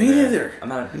 Superman either. Me neither. I'm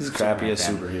not. He's the a Superman crappiest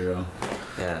fan. superhero.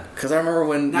 Yeah. Because I remember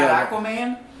when... Not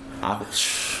Aquaman?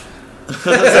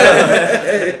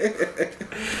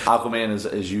 Aquaman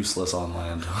is useless on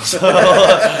land.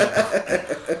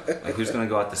 Like, who's gonna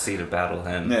go out to sea to battle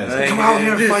him? Yeah, come out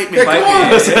here and fight me.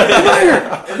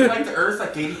 Isn't like the Earth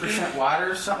like 80%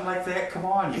 water or something like that? Come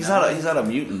on, He's not a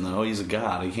mutant though. He's a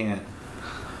god. He can't.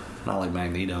 Not like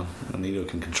Magneto. Magneto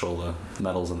can control the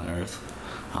metals in the earth.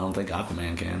 I don't think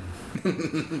Aquaman can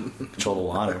control the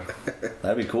water.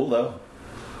 That'd be cool though.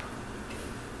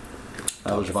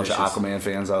 There's a bunch of Aquaman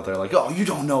fans out there like, oh, you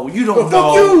don't know. You don't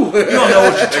know. You don't know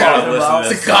what you're talking about.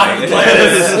 It's a god of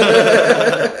planets.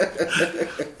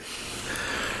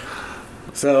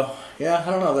 So, yeah,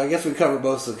 I don't know. I guess we covered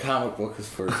most of the comic book as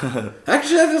far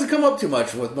actually, that doesn't come up too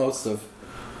much with most of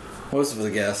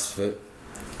the guests, but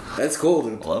that's cool to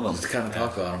Love 'em. just kind of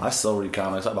talk about them. I still read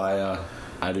comics. I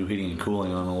do heating and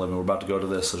cooling on a living. We're about to go to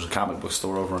this. There's a comic book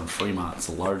store over in Fremont. It's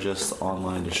the largest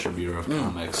online distributor of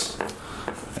comics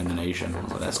in the nation. I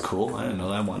was like, that's cool. I didn't know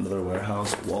that. I went into their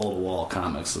warehouse, wall-to-wall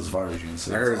comics as far as you can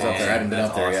see. I heard it's up there. I hadn't been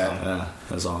up there yet. Yeah,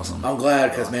 that's awesome. I'm glad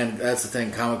because, man, that's the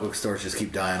thing. Comic book stores just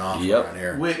keep dying off Yep. around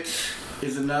here. Which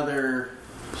is another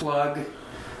plug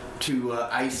to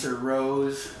Icer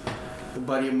Rose, a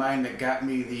buddy of mine that got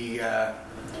me the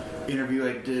interview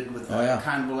I did with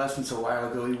Convalescence a while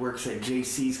ago. He works at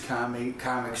JC's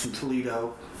Comics in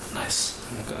Toledo. Nice.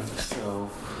 Okay.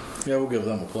 So Yeah, we'll give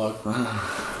them a plug.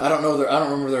 I don't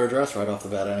remember their address right off the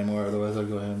bat anymore. Otherwise, I'll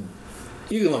go ahead and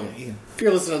you can look it. If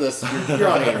you're listening to this, you're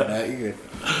on the internet. You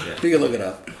can look it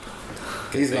up.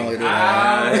 He's gonna look it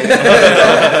up.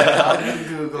 I'll do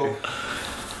Google.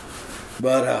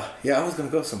 But yeah, I was gonna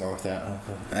go somewhere with that.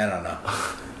 I don't know.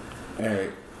 All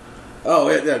right. Oh,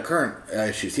 yeah, current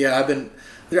issues. Yeah, I've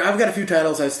got a few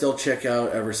titles I still check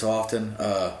out every so often.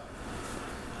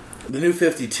 The New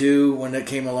 52, when it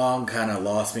came along, kind of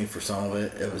lost me for some of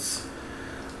it. It was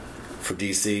for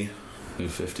DC. New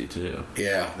 52.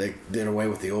 Yeah, they did away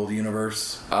with the old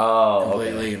universe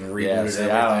completely and rebooted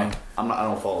everything. I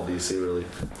don't follow DC really.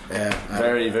 Yeah,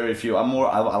 Very few. I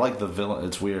like the villain.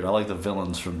 It's weird. I like the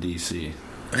villains from DC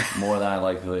more than I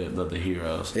like the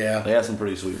heroes. Yeah, they have some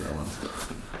pretty sweet villains.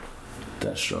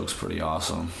 Deathstroke's pretty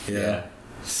awesome. Yeah.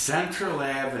 Central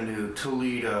Avenue,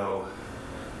 Toledo.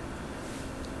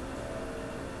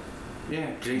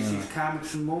 Yeah, JC's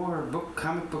Comics and More,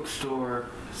 comic book store,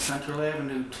 Central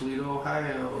Avenue, Toledo,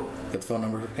 Ohio. Got the phone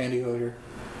number handy over here?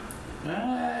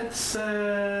 It's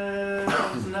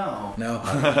no. No.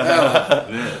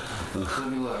 Let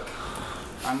me look.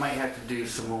 I might have to do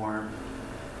some more.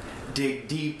 Dig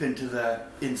deep into the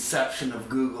inception of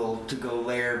Google to go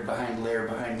layer behind layer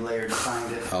behind layer to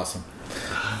find it. Awesome.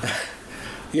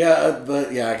 Yeah,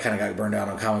 but yeah, I kind of got burned out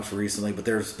on comics recently, but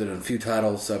there's been a few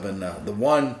titles. I've been the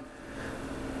one,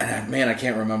 man, I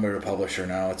can't remember the publisher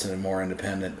now. It's a more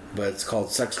independent, but it's called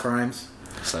Sex Crimes.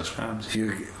 Sex Crimes.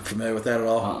 You familiar with that at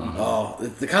all? Oh,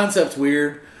 the concept's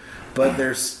weird, but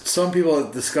there's some people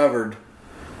that discovered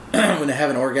when they have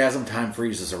an orgasm, time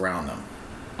freezes around them.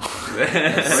 So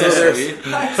there's It's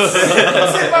in my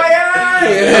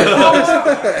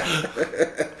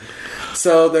eye!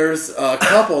 So there's a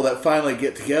couple that finally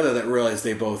get together that realize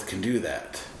they both can do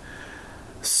that.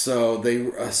 So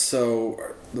the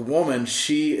woman,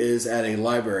 she is at a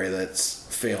library that's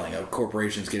failing. A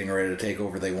corporation's getting ready to take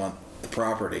over. They want the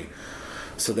property.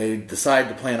 So they decide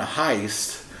to plan a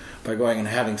heist by going and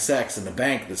having sex in the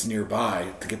bank that's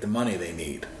nearby to get the money they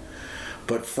need.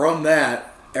 But from that,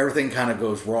 everything kind of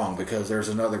goes wrong because there's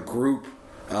another group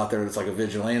out there that's like a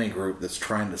vigilante group that's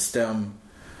trying to stop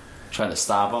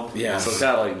them. Yeah. So it's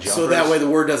kind of like Jumpers. So that way the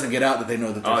word doesn't get out that they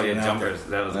know that there's Jumpers.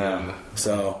 That was good.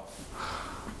 So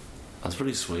that's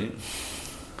pretty sweet.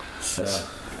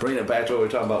 Bringing it back to what we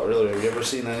were talking about earlier. Have you ever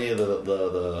seen any of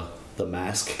the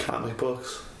Mask comic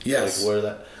books? Yes. Like where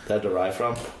that derived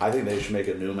from? I think they should make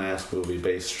a new Mask movie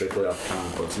based strictly off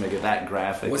comic books. Make it that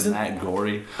graphic and that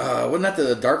gory. Wasn't that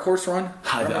the Dark Horse run?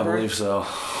 I believe so.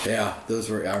 Yeah, those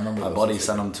were. I remember. My buddy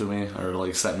sent them to me, or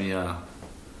like sent me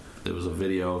there was a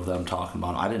video of them talking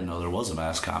about it. I didn't know there was a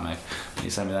Mask comic. And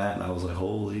he sent me that, and I was like,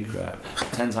 holy crap.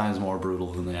 10 times more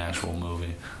brutal than the actual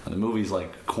movie. And the movie's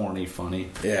like corny,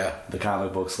 funny. Yeah. The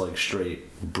comic book's like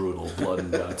straight, brutal, blood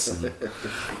and guts. And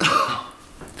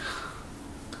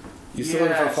you still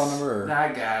looking for a phone number? Or?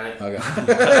 I got it.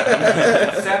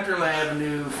 Okay. Central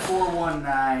Avenue,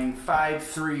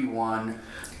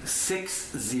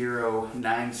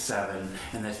 419-531-6097.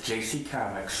 And that's JC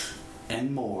Comics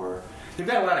and More. They've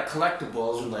got a lot of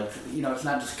collectibles, and it's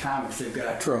not just comics. They've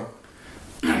got True.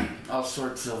 all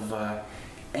sorts of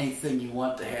anything you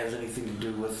want that has anything to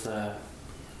do with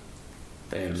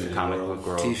animated comic world. book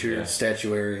world. T-shirt, Yeah.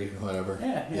 statuary, whatever.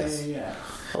 Yeah.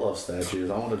 I love statues.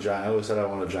 I always said I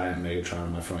want a giant Megatron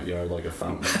in my front yard, like a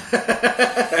fountain.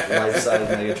 Life-size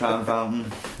Megatron fountain.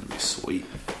 That'd be sweet.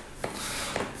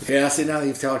 Yeah, see, now that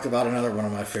you've talked about another one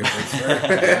of my favorites.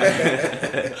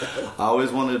 I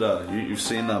always wanted you've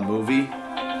seen the movie?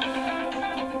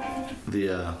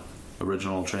 The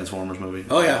original Transformers movie?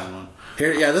 Oh, yeah.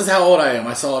 This is how old I am.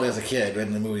 I saw it as a kid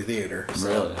in the movie theater. So,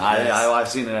 Really? yes. I've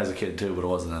seen it as a kid too, but it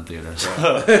wasn't in theater. So.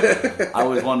 I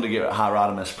always wanted to get Hot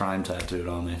Rodimus Prime tattooed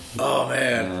on me. Oh,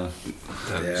 man.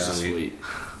 Yeah. Sweet.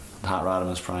 Hot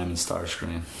Rodimus Prime and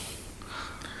Starscream.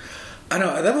 I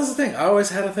know, that was the thing. I always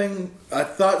had a thing. I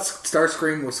thought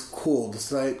Starscream was cool,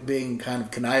 despite being kind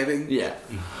of conniving. Yeah.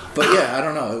 But yeah, I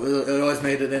don't know. It always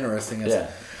made it interesting.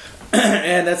 Yeah.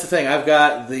 And that's the thing. I've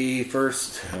got the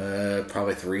first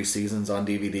probably 3 seasons on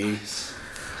DVD.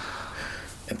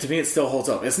 And to me, it still holds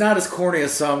up. It's not as corny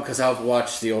as some, because I've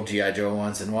watched the old G.I. Joe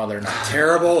ones, and while they're not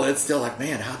terrible, it's still like,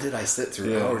 man, how did I sit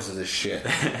through hours of this shit?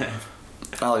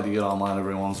 I like to get online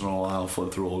every once in a while,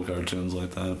 flip through old cartoons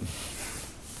like that.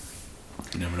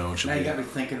 You never know what you'll Now you be. got me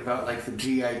thinking about like the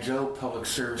G.I. Joe public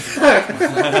service.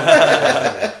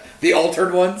 The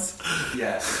altered ones?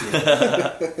 Yes.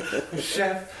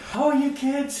 Chef, how are you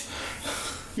kids?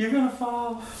 You're gonna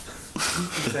fall.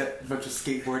 That bunch of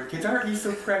skateboard kids. Aren't you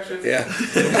so precious? Yeah.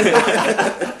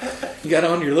 You got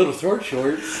on your little short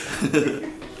shorts.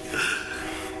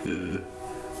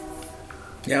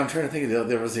 Yeah, I'm trying to think of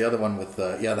there was the other one with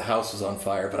the house was on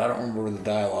fire, but I don't remember the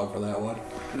dialogue for that one.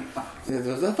 It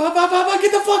was, Papa,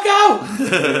 get the fuck out!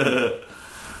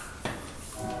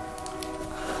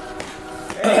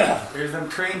 Hey, there's them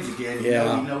trains again.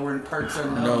 Yeah. You know we're in parts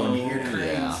unknown when you hear trains.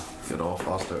 Yeah. Good old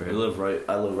Foster. I live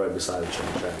right beside a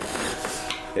train track.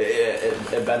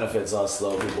 It benefits us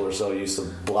though. People are so used to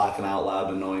blocking out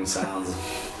loud, annoying sounds.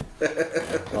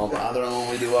 Don't bother them when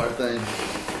we do our thing.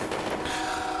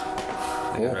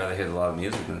 I'd rather hear a lot of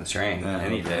music than the train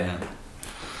any day. Yeah.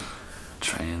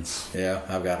 Trains. Yeah,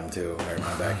 I've got them too. They're in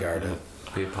my backyard.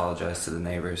 We apologize to the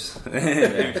neighbors.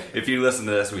 If you listen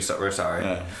to this, we're sorry.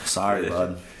 Yeah. Sorry,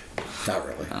 bud. Not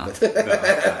really. But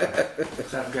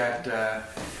So I've got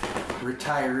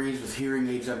retirees with hearing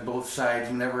aids on both sides.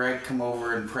 Whenever I come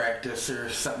over and practice or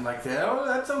something like that, oh,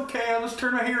 that's okay. I'll just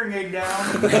turn my hearing aid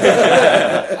down.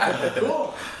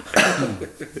 Cool.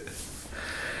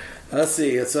 let's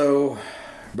see. So,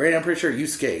 Brady, I'm pretty sure you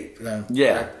skate.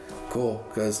 Yeah. Cool.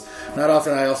 Because not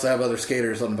often I also have other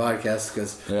skaters on the podcast.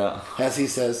 Because Yeah. as he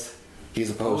says, he's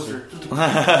a poser. Just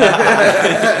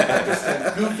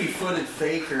a goofy-footed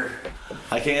faker.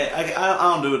 I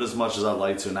don't do it as much as I'd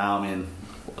like to now. I mean,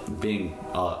 being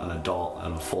an adult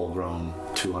and a full-grown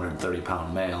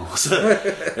 230-pound male,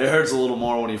 it hurts a little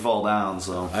more when you fall down.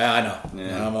 So I know.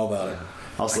 Yeah. I'm all about it.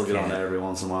 I'll still get on there every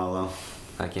once in a while, though.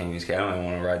 I can't even skate. I don't even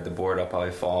want to ride the board. I'll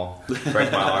probably fall, break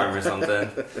my arm or something.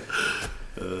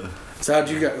 So how'd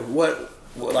you go? What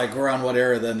like around what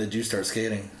era then did you start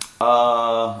skating?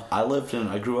 I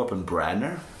grew up in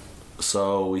Bradner,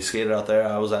 so we skated out there.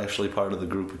 I was actually part of the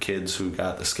group of kids who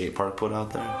got the skate park put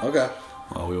out there. Okay.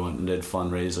 Well, we went and did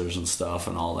fundraisers and stuff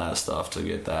and all that stuff to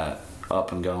get that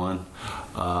up and going.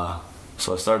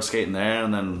 So I started skating there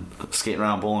and then skating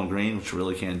around Bowling Green, which you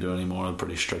really can't do anymore. They're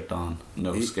pretty strict on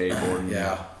no skateboarding.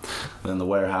 Yeah. Then the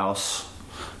warehouse.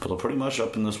 But pretty much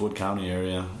up in this Wood County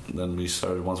area. Then we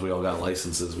started, once we all got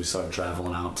licenses, we started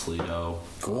traveling out Toledo.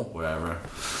 Cool. Wherever.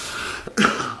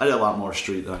 I did a lot more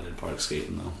street than I did park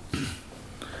skating, though.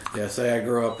 Yeah, say I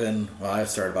grew up I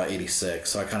started about 86,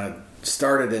 so I kind of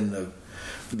started in the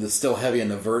still heavy in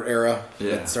the vert era,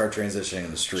 Yeah. but started transitioning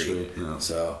in the street. Street, yeah.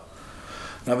 So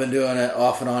I've been doing it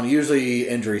off and on. Usually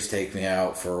injuries take me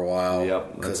out for a while.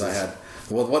 Yep, Because that's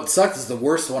what sucked is the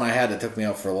worst one I had that took me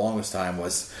out for the longest time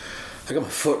was I got my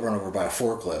foot run over by a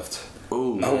forklift.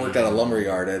 Ooh. I worked at a lumber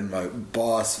yard, and my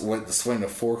boss went to swing the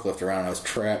forklift around. And I was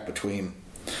trapped between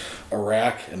a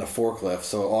rack and a forklift,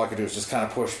 so all I could do was just kind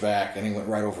of push back, and he went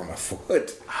right over my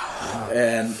foot.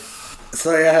 And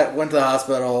so I went to the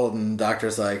hospital, and the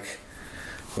doctor's like,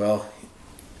 well,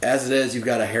 as it is, you've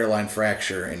got a hairline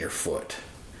fracture in your foot.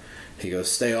 He goes,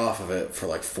 stay off of it for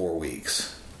like 4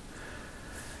 weeks.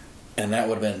 And that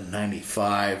would have been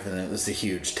 95, and it was a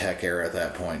huge tech era at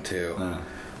that point, too. Yeah.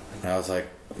 And I was like,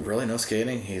 really, no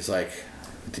skating? He's like,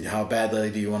 how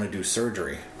badly do you want to do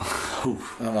surgery? And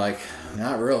I'm like,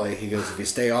 not really. He goes, if you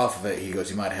stay off of it, he goes,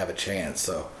 you might have a chance.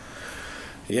 So,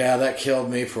 yeah, that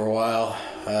killed me for a while.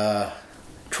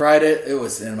 Tried it.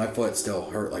 And my foot still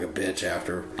hurt like a bitch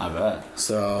after. I bet.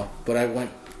 So, but I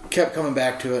kept coming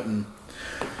back to it, and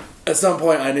at some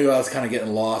point I knew I was kind of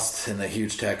getting lost in the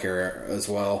huge tech era as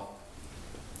well.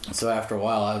 So after a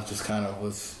while, I was just kind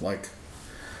of like,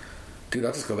 dude,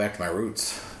 I'll just go back to my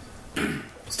roots.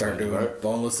 Start doing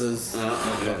bonelesses.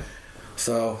 Okay.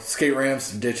 So skate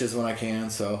ramps, ditches when I can.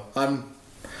 So I'm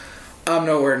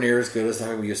nowhere near as good as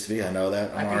I used to be. I know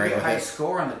that. I I'm can alright get with high it.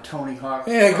 score on the Tony Hawk.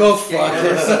 Yeah, go fuck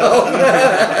yourself.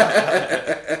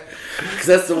 Because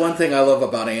that's the one thing I love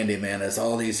about Andy, man, is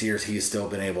all these years he's still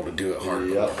been able to do it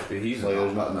hardcore. Yep. Dude, he's Like,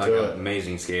 there's nothing like to an it.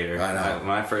 amazing skater. I know. When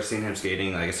I first seen him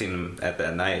skating, like I seen him at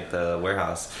that night, the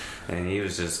warehouse, and he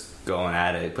was just going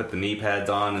at it. Put the knee pads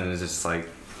on, and it was just like,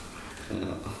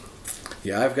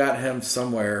 Yeah, I've got him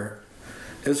somewhere.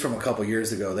 It was from a couple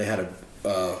years ago. They had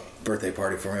a birthday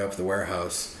party for me up at the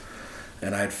warehouse,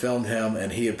 and I had filmed him,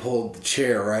 and he had pulled the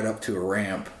chair right up to a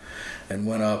ramp and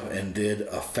went up and did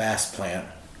a fast plant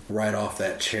right off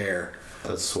that chair.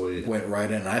 That's sweet. Went right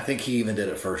in. I think he even did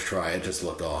it first try. It just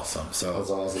looked awesome. So That's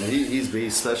awesome. He's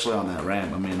beast, especially on that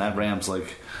ramp. I mean, that ramp's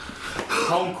like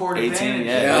Home court 18, advantage.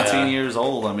 Yeah. 18 years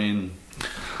old. I mean,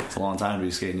 it's a long time to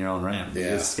be skating your own ramp. Yeah. He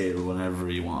gets skated whenever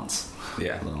he wants.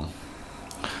 yeah. So,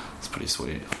 it's pretty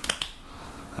sweet.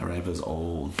 That ramp is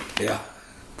old. yeah,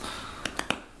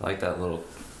 I like that little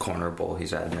corner bowl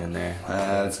he's adding in there.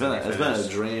 It's been a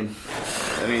dream.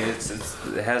 I mean,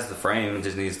 it has the frame. It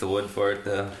just needs the wood for it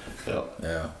to. Yep.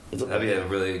 yeah. That'd be a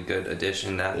really good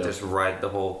addition. That Yep. just right the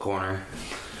whole corner.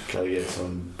 Gotta get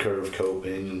some curved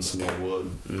coping and some more wood.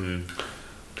 Mm-hmm.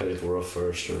 Gotta get the roof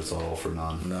first, or it's all for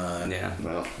none. Nah. Yeah.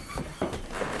 Well,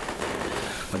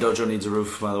 my dojo needs a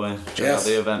roof, by the way. Check Yes. out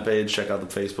the event page. Check out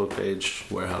the Facebook page.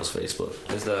 Warehouse Facebook.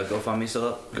 Is the GoFundMe still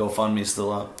up? GoFundMe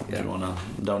still up. If Yeah. you want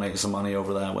to donate some money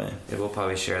over that way. Yeah, we'll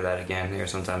probably share that again here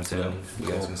sometime soon. Yeah.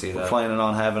 You guys can see We're that. planning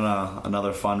on having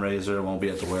another fundraiser. It won't be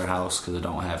at the warehouse because it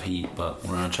don't have heat, but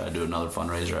we're gonna try to do another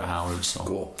fundraiser at Howard. So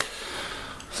Cool.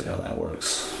 see how that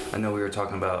works. I know we were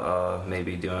talking about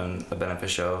maybe doing a benefit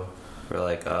show for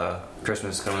like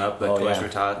Christmas coming up, like Toys for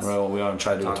Tots. Well, we want to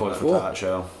try to do a Talk Toys about for it. Tots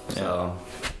show. Yeah. So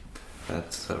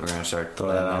that's what we're gonna start. Throw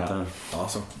that out there.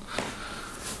 Awesome.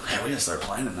 Yeah, we gotta start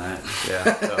planning that.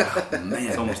 Yeah. So Man,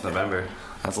 it's almost November.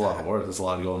 that's a lot of work. That's a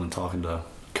lot of going and talking to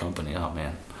company. Oh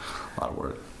man, a lot of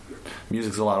work.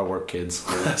 Music's a lot of work, kids.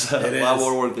 It's a It lot is.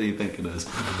 more work than you think it is.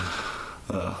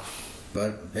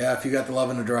 But yeah, if you got the love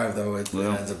and the drive, though, it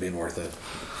Yeah. ends up being worth it.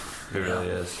 It really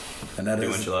is. And that Do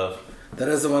is what you love. that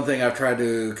is the one thing I've tried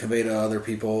to convey to other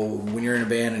people. When you're in a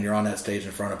band and you're on that stage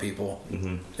in front of people,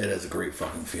 it is a great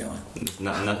fucking feeling. It's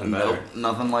nothing better. Nope,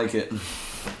 nothing like it.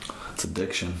 It's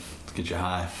addiction. To get you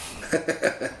high.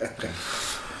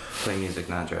 Play music,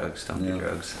 not drugs. Don't do Yeah.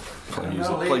 drugs. Play I know,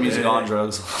 music, they- play music on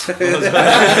drugs.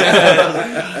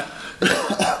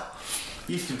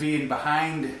 Used to being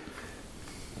behind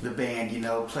the band,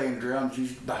 playing drums.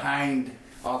 Used behind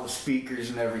all the speakers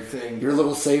and everything. Your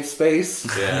little safe space.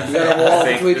 Yeah. You got a wall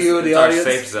between you and the it's our audience.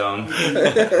 safe zone.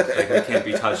 Like we can't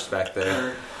be touched back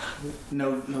there.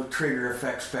 No trigger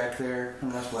effects back there,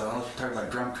 unless you're talking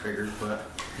about drum triggers, but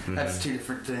that's two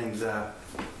different things.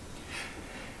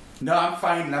 No, I'm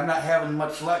finding I'm not having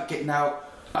much luck getting out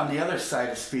on the other side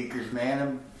of speakers,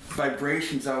 man.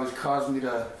 Vibrations always cause me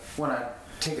to want to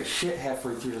take a shit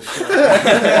halfway through the show.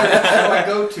 That's how I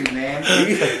go to, man.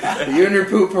 You and your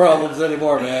poop problems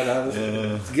anymore, man.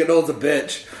 It's getting old as a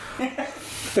bitch.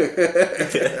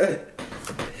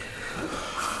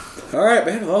 All right,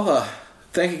 man. Well,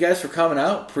 thank you guys for coming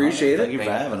out. Appreciate Thank it. you for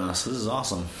having us. This is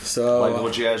awesome. So, Like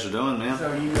what you guys are doing, man.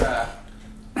 So you,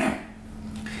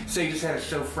 so you just had a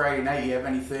show Friday night. You have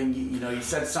anything? You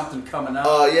said something coming up.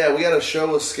 Yeah, we got a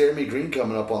show with Scare Me Green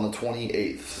coming up on the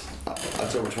 28th.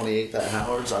 October 28th at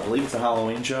Howard's. I believe it's a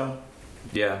Halloween show.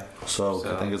 Yeah. So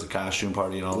I think it's a costume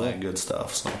party and all that good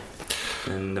stuff. So,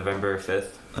 And November 5th,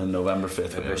 and November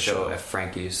 5th, we we have a show at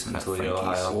Frankie's in Toledo,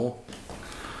 Frankie's. Ohio. cool.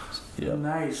 Yep.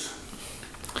 Nice.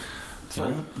 So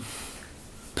Yeah. I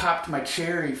popped my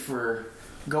cherry for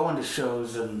going to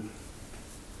shows and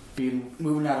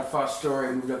moving out of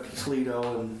Fostoria, moved up to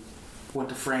Toledo, and went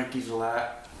to Frankie's a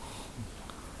lot.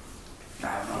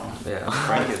 I don't know. Yeah,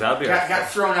 Frankie's. That'll be our Got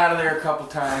thrown out of there a couple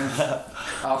times.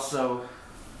 Also,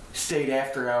 stayed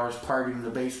after hours, partied in the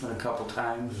basement a couple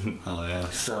times. Oh yeah.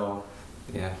 So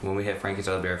Yeah, when we hit Frankie's,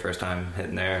 that'll be our first time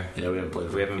hitting there. Yeah, we haven't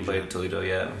played. We haven't played Toledo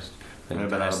yet. We haven't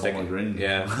been out of Bowling Green.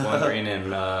 Yeah, Bowling Green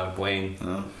and Wayne.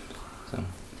 No. So.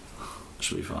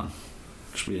 Should be fun.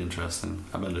 Should be interesting.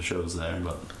 I've been to shows there,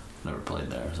 but never played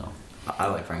there. So I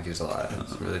like Frankie's a lot.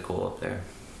 It's really cool up there.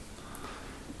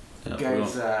 yeah, you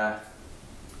guys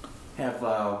have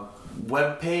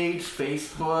webpage,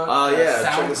 Facebook,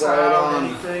 check us out on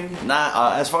anything?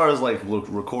 as far as like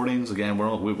recordings. Again,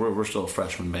 we're still a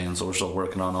freshman band, so we're still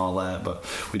working on all that. But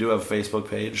we do have a Facebook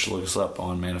page. Look us up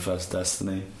on Manifest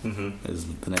Destiny is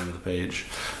the name of the page,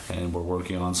 and we're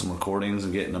working on some recordings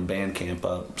and getting a band camp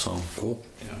up. So cool.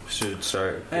 Yeah, we should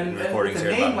start And recordings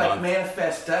with a here name about a like month.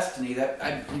 Manifest Destiny,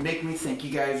 you make me think you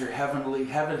guys are heavily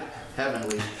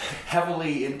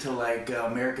into like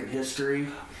American history.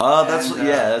 that's And,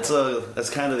 that's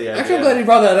kind of the idea. Actually, I'm glad you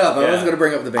brought that up. I Yeah. was going to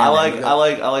bring up the band. I name.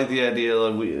 like the idea.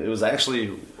 Like it was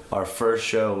actually our first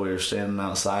show. We were standing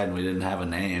outside and we didn't have a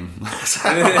name. We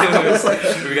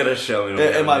got a show.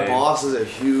 And my boss is a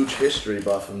huge history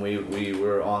buff, and we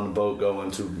were on the boat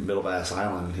going to Middle Bass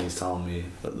Island, and he's telling me,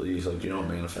 he's like, "Do you know what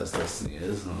Manifest Destiny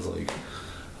is?" And I was like,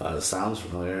 "It sounds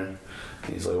familiar."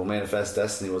 And he's like, "Well, Manifest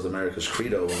Destiny was America's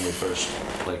credo when we first,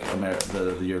 like,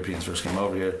 the Europeans first came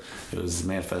over here. It was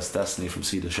Manifest Destiny from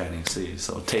sea to shining sea.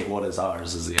 So take what is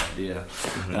ours is the idea."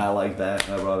 And I like that.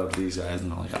 And I brought it up to these guys,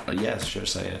 and they're like, "Oh, yes, sure,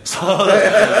 say it." So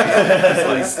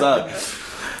he stuck.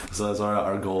 So that's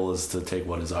our goal is to take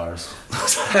what is ours,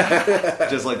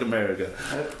 just like America.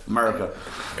 American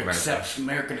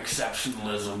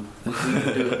exceptionalism. We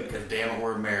can do it because damn it,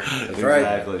 we're American. right.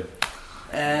 Exactly.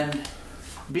 And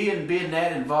being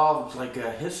that involved, like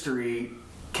history,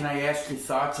 can I ask your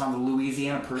thoughts on the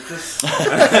Louisiana Purchase? I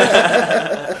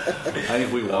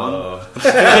think we won.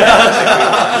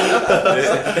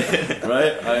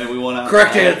 Right? We won out.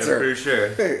 Correct answer. For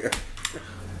sure.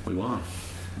 We won.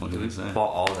 What did he say?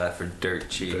 Bought all that for dirt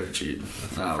cheap. Dirt cheap.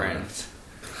 From France.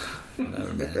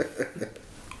 Whatever, man.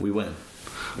 We win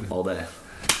all day.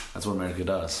 That's what America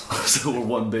does. So we're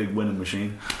one big winning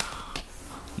machine.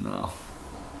 No.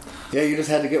 Yeah, you just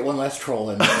had to get one last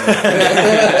troll in. That's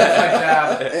my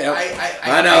job.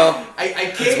 I know.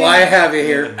 That's why I have you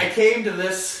here. I came to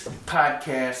this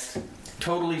podcast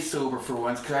totally sober for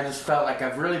once because I just felt like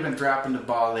I've really been dropping the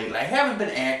ball lately. I haven't been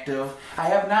active. I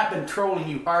have not been trolling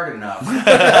you hard enough. So I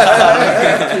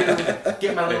have to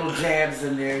get my little jabs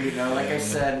in there, like I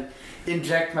said,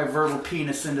 inject my verbal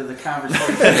penis into the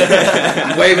conversation.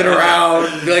 Wave it around.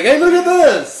 Be like, hey, look at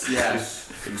this. Yes,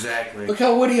 exactly. Look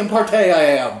how witty and partay I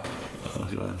am.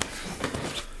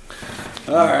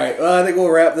 All right. Well, I think we'll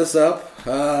wrap this up.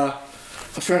 I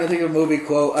was trying to think of a movie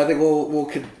quote. I think we'll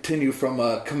continue from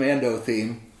a Commando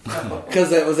theme because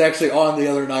that was actually on the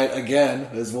other night again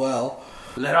as well.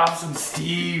 Let off some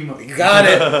steam. You got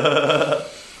it.